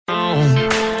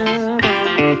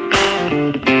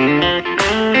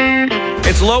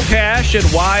LOCASH at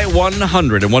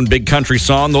Y100 and one big country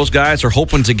song. Those guys are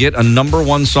hoping to get a number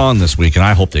one song this week, and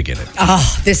I hope they get it.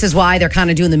 Oh, this is why they're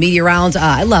kind of doing the media rounds.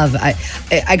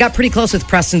 I got pretty close with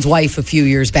Preston's wife a few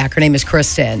years back. Her name is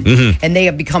Kristen, and they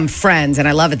have become friends, and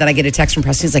I love it that I get a text from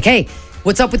Preston. He's like, hey,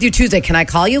 what's up with you Tuesday? Can I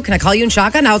call you? Can I call you in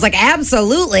Shotgun? I was like,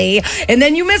 absolutely. And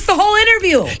then you missed the whole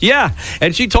interview. Yeah,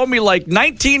 and she told me like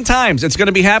 19 times it's going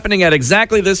to be happening at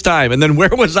exactly this time. And then where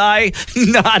was I?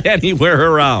 Not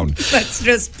anywhere around. Let's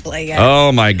just play it.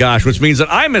 Oh, my gosh, which means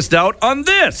that I missed out on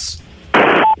this.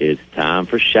 It's time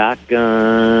for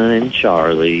Shotgun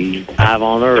Charli. Live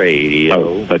on the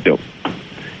radio.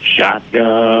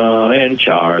 Shotgun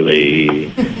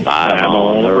Charli. Live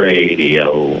on the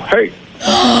radio. Hey.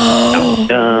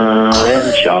 Shotgun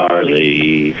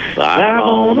Charli. Live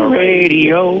on the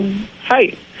radio.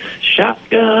 Hey.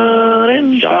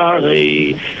 Shotgun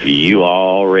Charli. You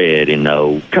already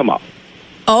know. Come on.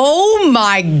 Oh,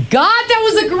 my God. That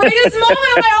was the greatest moment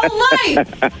of my whole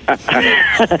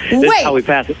life. This is how we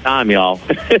pass the time, y'all.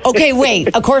 Okay,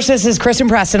 wait. Of course, this is Chris and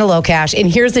Preston at LOCASH, and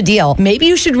here's the deal. Maybe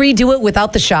you should redo it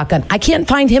without the shotgun. I can't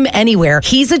find him anywhere.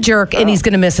 He's a jerk, and he's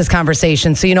going to miss this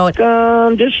conversation. So you know what?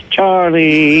 Just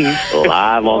Charlie,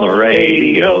 live on the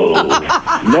radio.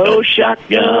 No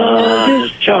shotgun,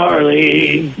 just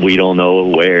Charlie. We don't know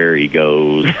where he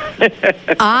goes.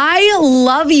 I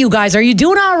love you guys. Are you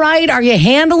doing all right? Are you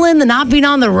handling the not being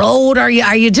on the road? Are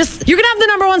you just, you're going to have the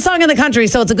number one song in the country,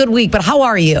 so it's a good week, but how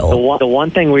are you? The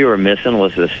one thing we were missing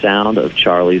was the sound of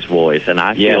Charlie's voice, and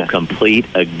I feel complete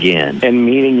again. And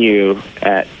meeting you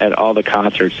at all the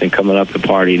concerts and coming up to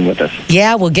partying with us.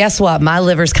 Yeah, well, guess what? My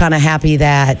liver's kind of happy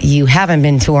that you haven't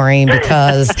been touring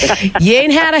because you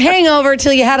ain't had a hangover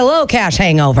till you had a LOCASH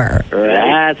hangover.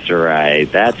 That's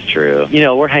right. That's true. You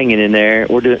know, we're hanging in there.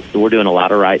 We're doing a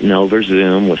lot of writing over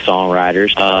Zoom with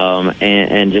songwriters,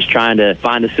 and just trying to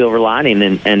find a silver lining.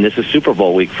 And this is Super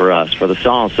Bowl week for us for the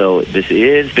song, so this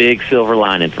is big silver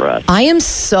lining for us. I am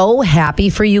so happy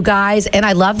for you guys, and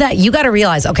I love that. You got to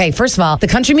realize, okay, first of all, the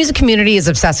country music community is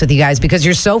obsessed with you guys because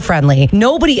you're so friendly.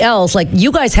 Nobody else, like,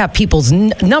 you guys have people's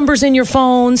numbers in your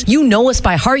phones. You know us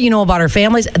by heart. You know about our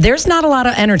families. There's not a lot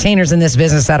of entertainers in this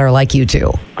business that are like you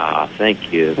two.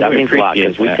 Thank you. That means a lot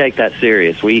because we take that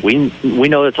serious. We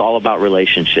know it's all about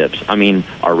relationships. I mean,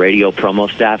 our radio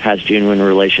promo staff has genuine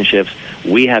relationships.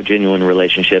 We have genuine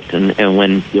relationships, and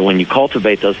when you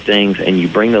cultivate those things and you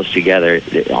bring those together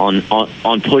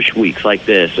on push weeks like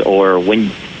this, or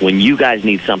when you guys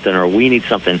need something or we need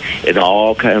something, it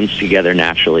all comes together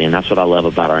naturally, and that's what I love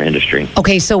about our industry.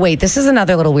 Okay, so wait, this is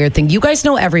another little weird thing. You guys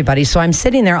know everybody, so I'm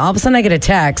sitting there, all of a sudden I get a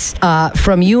text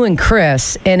from you and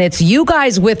Chris, and it's you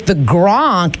guys with the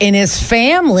Gronk and his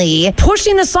family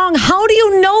pushing the song. How do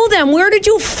you know them? Where did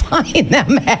you find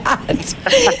them at?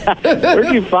 Where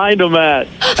do you find them at?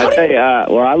 I tell you,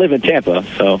 well, I live in Tampa,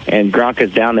 and Gronk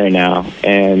is down there now,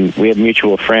 and we have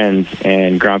mutual friends,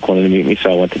 and Gronk wanted to meet me,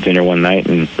 so I went to dinner one night,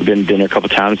 and I've been to dinner a couple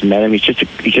times and met him. He's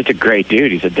just a great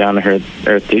dude. He's a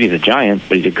down-to-earth dude. He's a giant,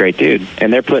 but he's a great dude.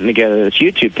 And they're putting together this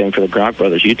YouTube thing for the Gronk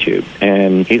Brothers YouTube,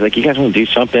 and he's like, you guys want to do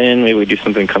something? Maybe we do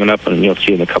something coming up, and you'll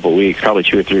see in a couple weeks, probably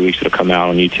 2 or 3 weeks, it'll come out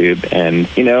on YouTube. And,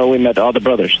 you know, we met all the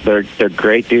brothers. They're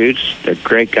great dudes. They're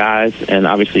great guys, and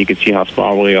obviously you can see how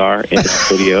small we are in the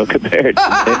studio compared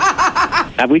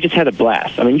to we just had a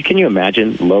blast. I mean, can you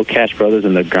imagine LOCASH Brothers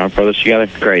and the Gronk Brothers together?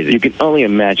 Crazy. You can only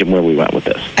imagine where we went with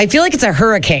this. I feel like it's a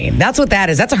hurricane. That's what that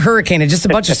is. That's a hurricane. It's just a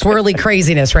bunch of swirly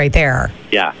craziness right there.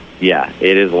 Yeah,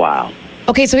 it is wild.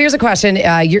 Okay, so here's a question.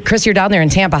 Chris, you're down there in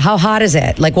Tampa. How hot is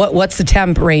it? Like, what's the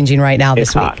temp ranging right now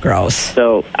this week? Hot. Gross.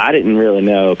 So I didn't really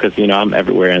know because, you know, I'm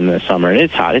everywhere in the summer, and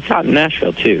it's hot. It's hot in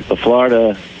Nashville, too. The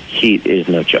Florida heat is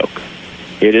no joke.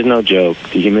 It is no joke.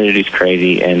 The humidity's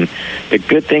crazy, and the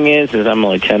good thing is I'm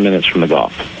only 10 minutes from the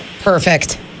Gulf.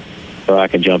 Perfect. So I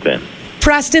can jump in.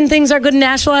 Preston, things are good in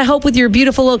Nashville, I hope, with your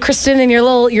beautiful little Kristen and your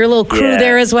little crew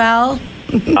there as well.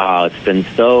 Oh, it's been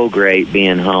so great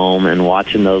being home and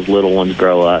watching those little ones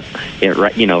grow up,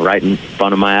 right in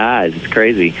front of my eyes. It's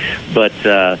crazy. But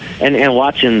and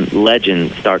watching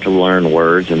Legend start to learn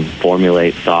words and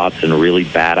formulate thoughts and really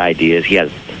bad ideas. He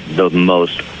has the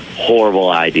most horrible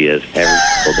ideas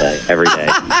every day.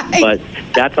 But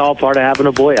that's all part of having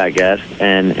a boy, I guess.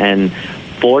 And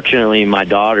fortunately, my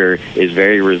daughter is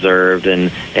very reserved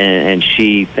and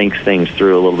she thinks things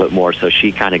through a little bit more, so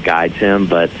she kind of guides him.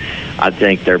 But I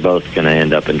think they're both going to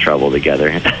end up in trouble together.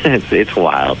 It's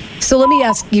wild. So let me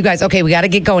ask you guys, okay, we got to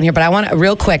get going here, but I want to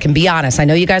real quick and be honest. I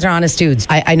know you guys are honest dudes.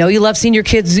 I know you love seeing your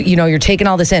kids, you're taking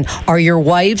all this in. Are your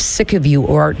wives sick of you,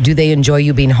 or do they enjoy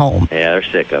you being home? Yeah, they're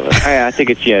sick of us. I think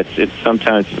it's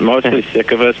sometimes mostly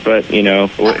sick of us, but,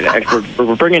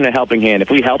 we're bringing a helping hand. If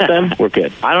we help them, we're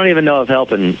good. I don't even know if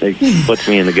helping puts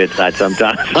me in the good side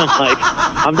sometimes.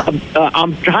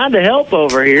 I'm trying to help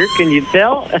over here. Can you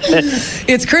tell?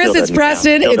 It's Chris, it's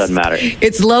Preston. It doesn't matter.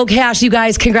 It's LOCASH. You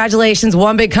guys, congratulations.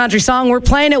 One big country song. We're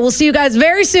playing it. We'll see you guys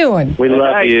very soon. We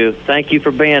love you. Thank you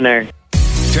for being there.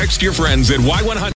 Text your friends at Y100.